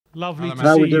Lovely to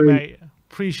How see we you, doing? mate.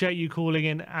 Appreciate you calling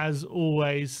in as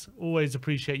always. Always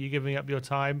appreciate you giving up your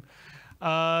time.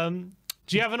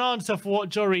 Do you have an answer for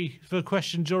for the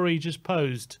question Jory just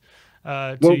posed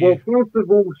to Well, you? first of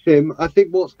all, Sim, I think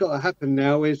what's got to happen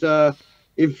now is,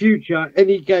 in future,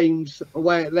 any games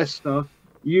away at Leicester,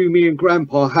 you, me, and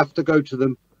Grandpa have to go to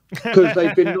them because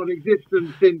they've been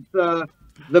non-existent since the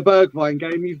Bergwijn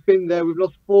game. You've been there. We've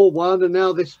lost 4-1, and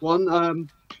now this one.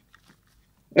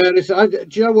 Listen, do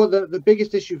you know what the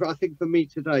biggest issue I think for me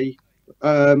today?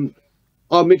 Our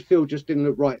midfield just didn't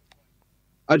look right.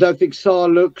 I don't think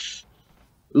Sarr looks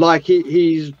like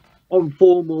he's on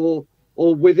form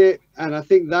or with it, and I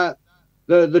think that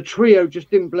the trio just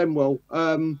didn't blend well.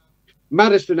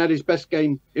 Maddison had his best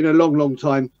game in a long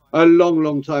time, a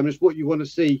long time. It's what you want to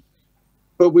see,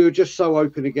 but we were just so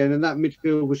open again, and that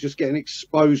midfield was just getting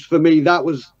exposed. For me, that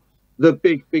was the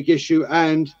big issue.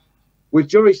 And with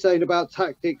Jory saying about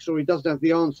tactics, or he doesn't have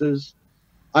the answers,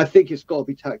 I think it's got to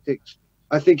be tactics.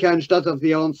 I think Ange does have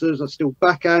the answers. I still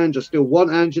back Ange. I still want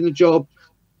Ange in the job.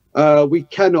 We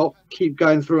cannot keep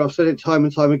going through. I've said it time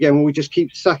and time again. When we just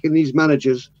keep sacking these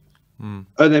managers and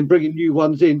then bringing new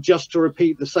ones in just to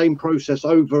repeat the same process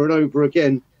over and over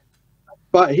again.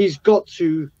 But he's got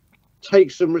to take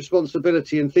some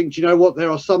responsibility and think, you know what? There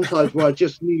are some times where I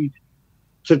just need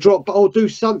to drop or do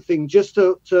something just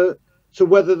to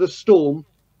weather the storm,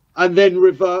 and then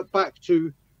revert back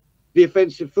to the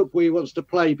offensive football he wants to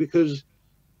play, because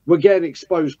we're getting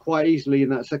exposed quite easily in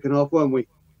that second half, weren't we?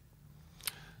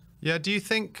 Yeah, do you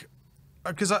think,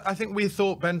 because I think we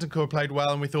thought Bentancur played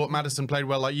well and we thought Maddison played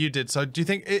well like you did, so do you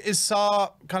think, is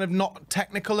Sarr kind of not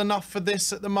technical enough for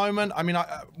this at the moment? I mean,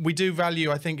 we do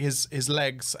value, I think, his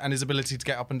legs and his ability to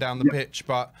get up and down the pitch,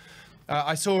 but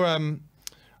I saw,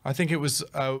 I think it was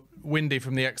Windy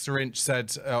from the Extra Inch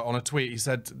said on a tweet, he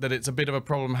said that it's a bit of a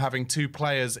problem having two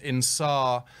players in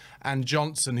Sarr and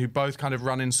Johnson who both kind of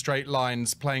run in straight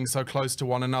lines, playing so close to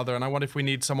one another, and I wonder if we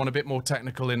need someone a bit more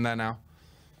technical in there now.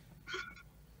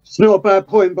 It's not a bad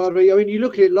point, by the way. I mean, you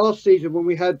look at it last season when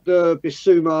we had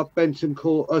Bissouma,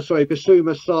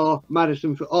 Bissouma, Sarr,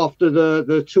 Maddison after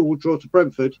the 2-2 draw to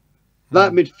Brentford.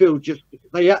 That midfield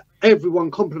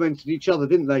everyone complemented each other,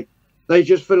 didn't they? They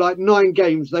just, for like 9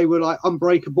 games, they were like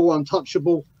unbreakable,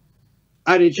 untouchable.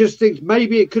 And it just thinks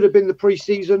maybe it could have been the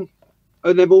pre-season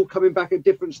and them all coming back at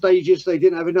different stages. They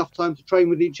didn't have enough time to train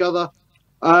with each other.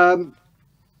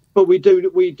 But we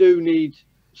do need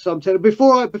some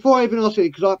technical. Before I even ask you,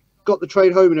 because I've got the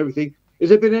train home and everything, has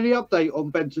there been any update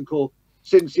on Bentancur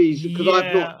since because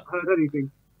I've not heard anything?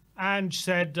 Ange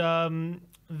said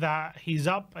that he's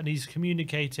up and he's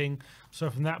communicating. So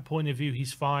from that point of view,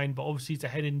 he's fine. But obviously, it's a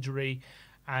head injury,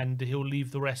 and he'll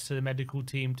leave the rest to the medical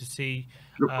team to see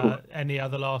any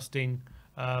other lasting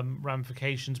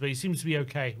ramifications. But he seems to be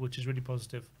okay, which is really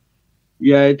positive.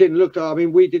 Yeah, it didn't look. I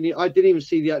mean, I didn't even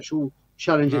see the actual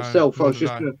challenge itself. I was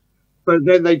just. But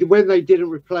then when they didn't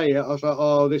replay it, I was like,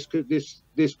 oh, this could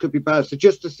be bad. So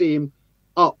just to see him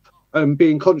up and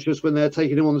being conscious when they're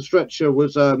taking him on the stretcher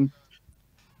was.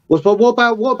 But what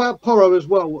about Porro as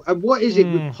well? And what is it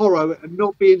with Porro and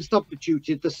not being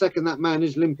substituted the second that man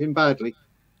is limping badly?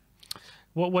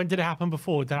 When did it happen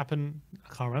before? Did it happen?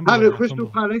 I can't remember. Having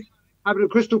a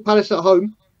Crystal Palace at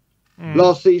home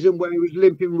last season where he was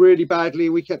limping really badly.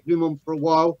 We kept him on for a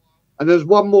while. And there's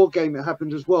one more game that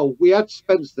happened as well. We had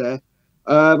Spence there.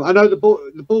 I know the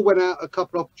ball went out a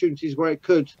couple of opportunities where it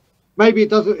could. Maybe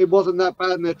it wasn't that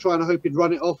bad, and they're trying to hope he'd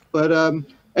run it off. But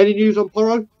any news on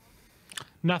Porro?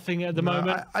 Nothing at the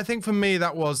moment. I think for me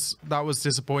that was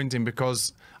disappointing,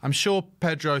 because I'm sure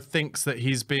Pedro thinks that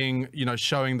he's being,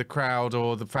 showing the crowd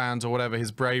or the fans or whatever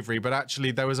his bravery, but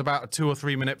actually there was about a 2 or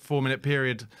 3 minute, 4 minute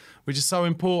period, which is so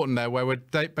important there, where we're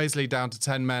basically down to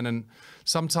 10 men, and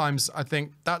sometimes I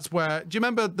think that's where. Do you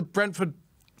remember the Brentford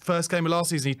first game of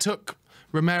last season? He took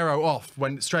Romero off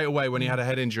straight away when he had a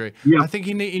head injury. Yeah. I think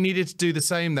he needed to do the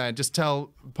same there. Just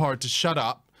tell Porro to shut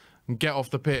up and get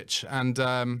off the pitch, and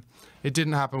it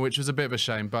didn't happen, which was a bit of a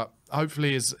shame. But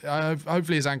hopefully his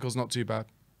ankle's not too bad.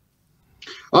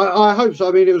 I hope so.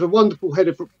 I mean, it was a wonderful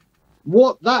header.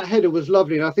 That header was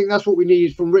lovely, and I think that's what we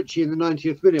needed from Richie in the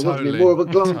 90th minute, wasn't it? More of a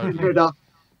glancing header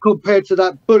compared to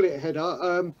that bullet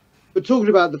header. But talking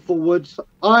about the forwards,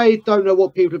 I don't know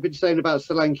what people have been saying about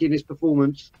Solanke in his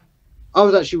performance. I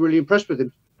was actually really impressed with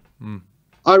him.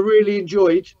 I really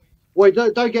enjoyed. Well,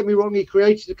 don't get me wrong, he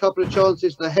created a couple of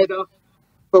chances, the header.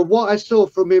 But what I saw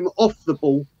from him off the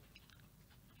ball,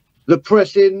 the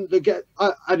pressing,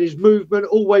 and his movement,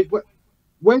 always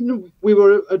when we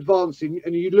were advancing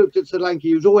and you looked at Solanke,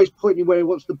 he was always pointing where he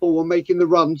wants the ball and making the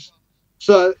runs.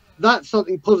 So that's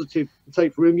something positive to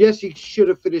take from him. Yes, he should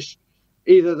have finished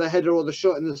either the header or the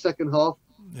shot in the second half.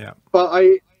 Yeah.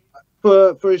 But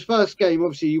for his first game,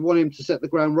 obviously you want him to set the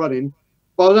ground running.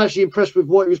 But I was actually impressed with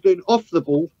what he was doing off the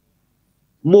ball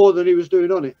more than he was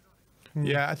doing on it.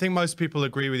 Yeah, I think most people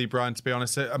agree with you, Brian, to be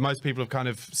honest. Most people have kind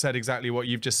of said exactly what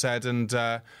you've just said, and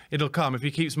it'll come. If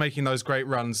he keeps making those great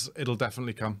runs, it'll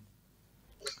definitely come.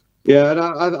 Yeah, and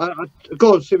I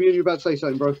go on, Simeon, you're about to say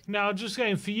something, bro. Now, just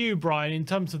going for you, Brian, in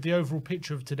terms of the overall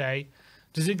picture of today,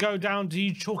 does it go down, do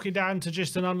you chalk it down to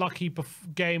just an unlucky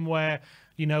game where,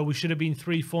 you know, we should have been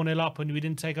 3-4-0 up and we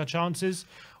didn't take our chances?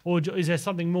 Or is there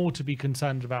something more to be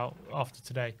concerned about after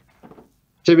today?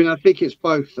 Simeon, I think it's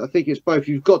both. I think it's both.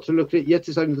 You've got to look at it. Yes,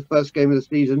 it's only the first game of the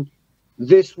season.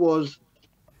 This was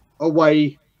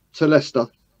away to Leicester.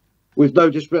 With no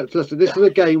disrespect to Leicester, this is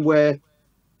a game where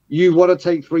you want to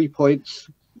take 3 points.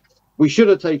 We should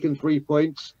have taken 3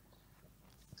 points.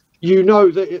 You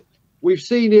know that we've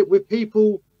seen it with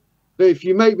people that if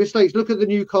you make mistakes, look at the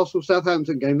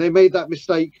Newcastle-Southampton game. They made that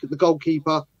mistake, the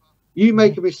goalkeeper. You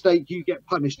make a mistake, you get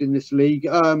punished in this league.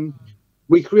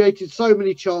 We created so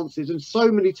many chances and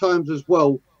so many times as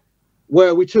well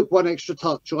where we took one extra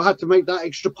touch or had to make that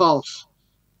extra pass.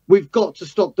 We've got to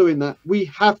stop doing that. We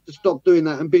have to stop doing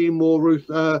that and being more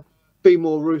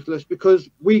ruthless because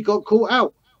we got caught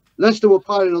out. Leicester were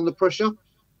piling on the pressure,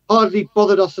 hardly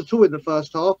bothered us at all in the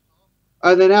first half,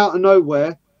 and then out of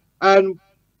nowhere. And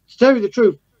to tell you the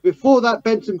truth, before that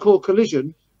Benton-Claw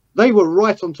collision, they were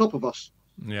right on top of us.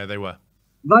 Yeah, they were.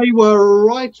 They were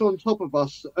right on top of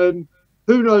us, and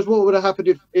who knows what would have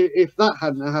happened if that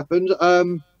hadn't happened.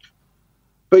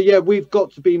 But yeah, we've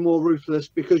got to be more ruthless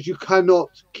because you cannot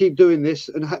keep doing this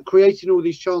and creating all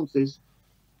these chances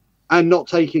and not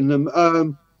taking them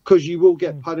because you will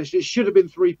get punished. It should have been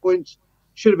 3 points,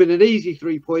 should have been an easy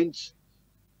 3 points,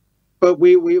 but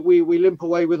we limp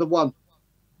away with a 1.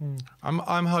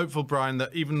 I'm hopeful, Brian,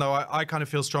 that even though I kind of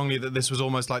feel strongly that this was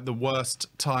almost like the worst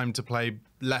time to play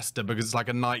Leicester because it's like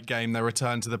a night game, their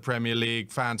return to the Premier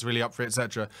League, fans really up for it,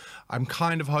 etc. I'm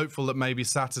kind of hopeful that maybe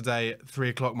Saturday at 3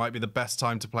 o'clock might be the best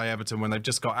time to play Everton when they've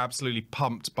just got absolutely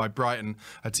pumped by Brighton,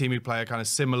 a team who play a kind of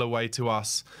similar way to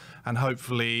us, and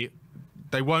hopefully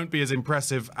they won't be as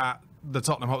impressive at the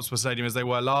Tottenham Hotspur Stadium as they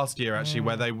were last year, actually,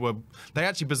 where they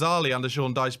actually bizarrely under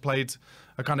Sean Dyche played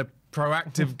a kind of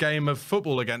proactive game of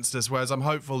football against us, whereas I'm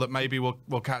hopeful that maybe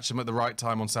we'll catch them at the right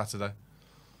time on Saturday.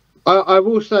 I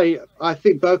will say, I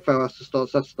think Bergvall has to start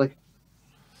Saturday.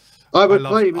 I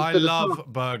play him. I love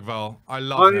Bergvall. I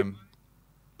love him.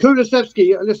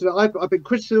 Kulusevski, listen, I've been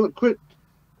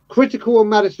critical on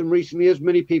Maddison recently, as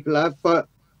many people have, but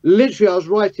literally I was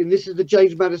writing, this is the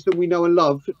James Maddison we know and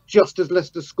love, just as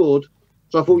Leicester scored.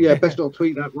 So I thought, yeah, best not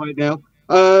tweet that right now.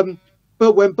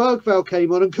 But when Bergvall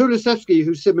came on, and Kulusevski,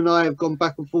 who Sim and I have gone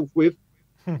back and forth with,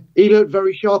 he looked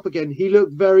very sharp again. He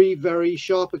looked very, very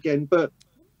sharp again. But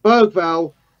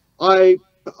Bergvall, I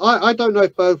don't know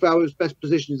if Bergvall's best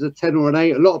position is a 10 or an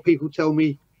 8. A lot of people tell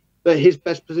me that his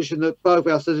best position, that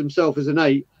Bergvall says himself, is an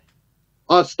 8.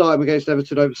 I'd start him against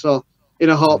Everton over Sarr in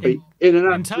a heartbeat, in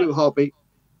an absolute heartbeat.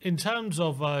 In terms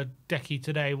of Decky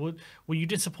today, were you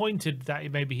disappointed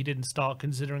that maybe he didn't start,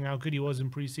 considering how good he was in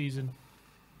pre-season?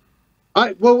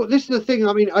 Well, this is the thing.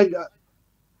 I mean,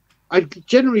 I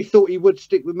generally thought he would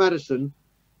stick with Maddison,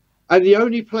 and the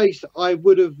only place I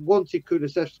would have wanted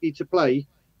Kulusevski to play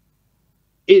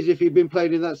is if he'd been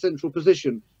playing in that central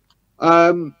position.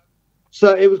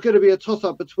 So it was going to be a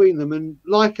toss-up between them, and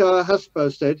like Hotspur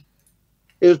said,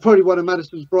 it was probably one of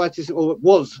Maddison's brightest, or it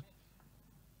was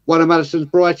one of Maddison's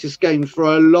brightest games for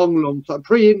a long, long time,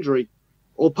 pre-injury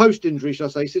or post-injury, shall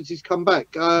I say, since he's come back.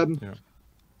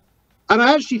 And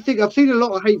I actually think I've seen a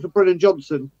lot of hate for Brennan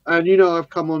Johnson, and you know I've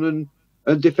come on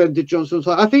and defended Johnson.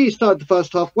 So I think he started the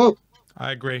first half well.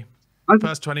 I agree.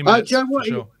 First 20 minutes, you know what,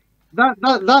 for sure.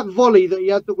 That volley that he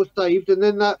had that was saved, and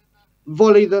then that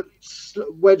volley that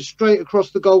went straight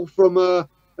across the goal from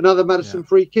another Maddison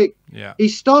free kick. Yeah, he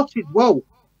started well.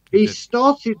 He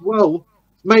started well.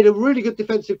 Made a really good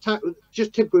defensive tackle.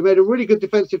 Just typically made a really good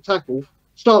defensive tackle.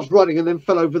 Starts running and then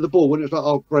fell over the ball. And it's like,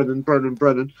 oh, Brennan.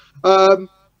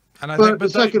 And I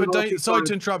think, sorry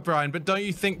to interrupt, Brian, but don't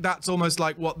you think that's almost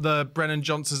like what the Brennan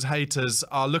Johnson's haters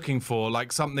are looking for?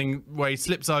 Like something where he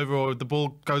slips over or the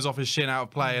ball goes off his shin out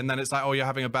of play, and then it's like, oh, you're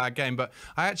having a bad game. But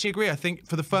I actually agree. I think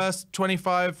for the first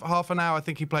 25, half an hour, I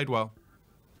think he played well.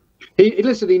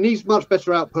 Listen, he needs much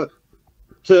better output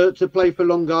to play for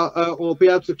longer or be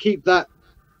able to keep that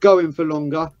going for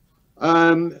longer.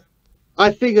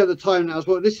 I think at the time now as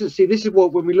well, this is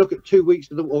what, when we look at 2 weeks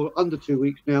or under 2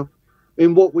 weeks now,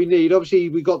 in what we need. Obviously,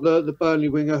 we got the Burnley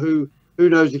winger who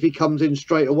knows if he comes in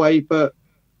straight away. But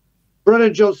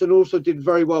Brennan Johnson also did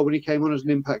very well when he came on as an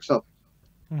impact sub.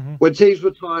 When teams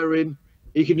were tiring,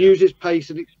 he can use his pace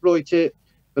and exploit it.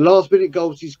 The last-minute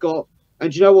goals he's got.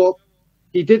 And you know what?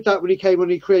 He did that when he came on.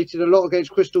 He created a lot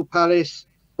against Crystal Palace,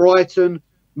 Brighton.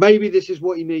 Maybe this is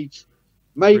what he needs.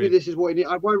 Maybe this is what he needs.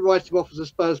 I won't write him off as a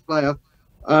Spurs player.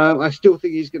 I still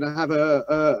think he's going to have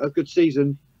a good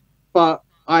season. But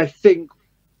I think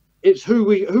it's who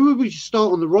we should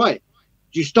start on the right.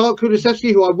 Do you start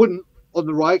Kulusevski, who I wouldn't, on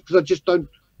the right, because I just don't.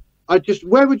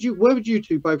 Where would you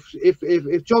two both,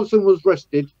 if Johnson was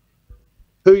rested,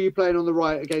 who are you playing on the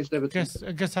right against Everton?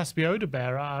 I guess it has to be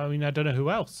Odegaard. I mean, I don't know who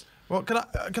else. Well, can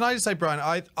I just say,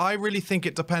 Brian, I really think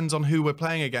it depends on who we're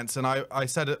playing against, and I've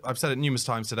said it numerous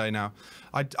times today now.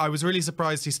 I was really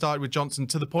surprised he started with Johnson,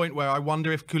 to the point where I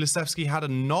wonder if Kulusevski had a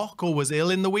knock or was ill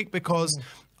in the week, because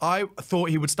I thought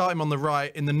he would start him on the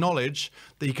right in the knowledge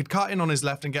that he could cut in on his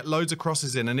left and get loads of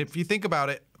crosses in. And if you think about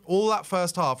it, all that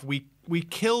first half, we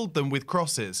killed them with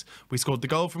crosses. We scored the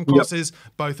goal from crosses,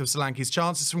 both of Solanke's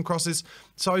chances from crosses.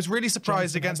 So I was really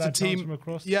surprised against a team.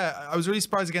 Yeah, I was really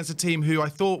surprised against a team who I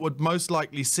thought would most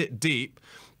likely sit deep,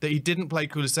 that he didn't play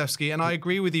Kulusevski. And I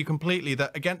agree with you completely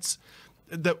that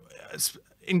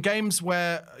in games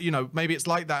where, you know, maybe it's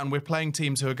like that and we're playing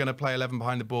teams who are going to play 11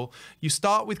 behind the ball, you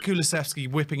start with Kulusevski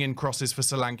whipping in crosses for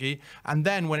Solanke, and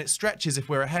then when it stretches, if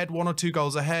we're ahead, 1 or 2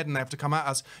 goals ahead and they have to come at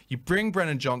us, you bring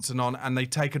Brennan Johnson on and they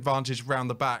take advantage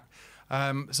round the back.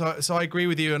 So I agree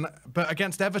with you. But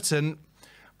against Everton,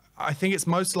 I think it's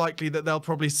most likely that they'll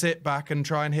probably sit back and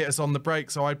try and hit us on the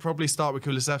break. So I'd probably start with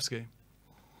Kulusevski.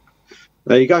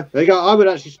 There you go. There you go. I would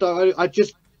actually start.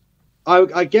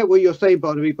 I get what you're saying,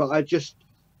 Barnaby, but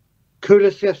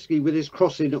Kulusevski with his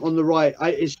crossing on the right,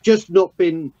 it's just not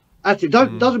been at it.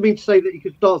 Doesn't mean to say that he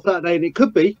could start Saturday, and it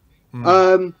could be.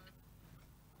 But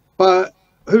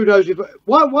who knows if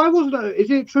why wasn't it? Is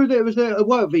it true that it was a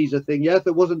work visa thing? Yeah,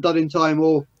 that wasn't done in time,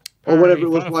 or whatever it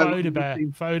was.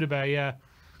 Fodebear, yeah,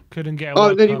 couldn't get.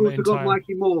 And then you've also got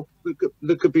Mikey Moore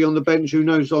that could be on the bench. Who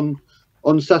knows on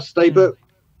Saturday? But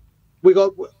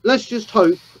let's just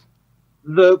hope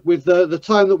that with the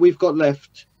time that we've got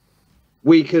left,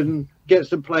 we can get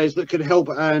some players that can help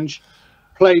Ange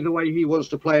play the way he wants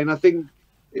to play. And I think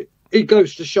it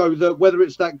goes to show that whether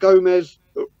it's that Gomez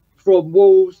from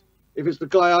Wolves, if it's the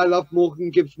guy I love,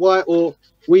 Morgan Gibbs-White, or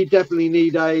we definitely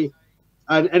need an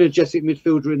energetic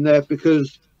midfielder in there,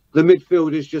 because the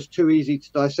midfield is just too easy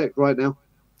to dissect right now.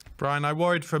 Brian, I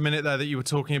worried for a minute there that you were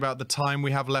talking about the time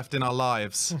we have left in our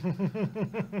lives.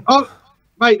 Oh,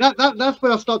 mate, that's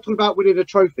when I start talking about winning a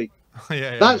trophy.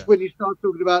 That's when you start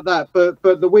talking about that. But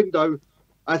the window,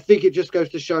 I think it just goes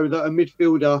to show that a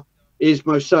midfielder is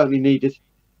most certainly needed.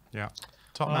 Yeah.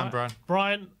 Top man, Brian.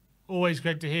 Brian, always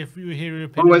great to hear your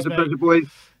opinions. Always a pleasure, boys.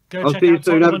 Go check out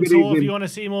Tottenham Hotspur if you want to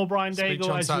see more Brian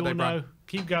Daigle, as you all know.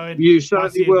 Keep going. You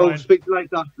certainly will. Speak to you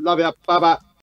later. Love you. Bye-bye.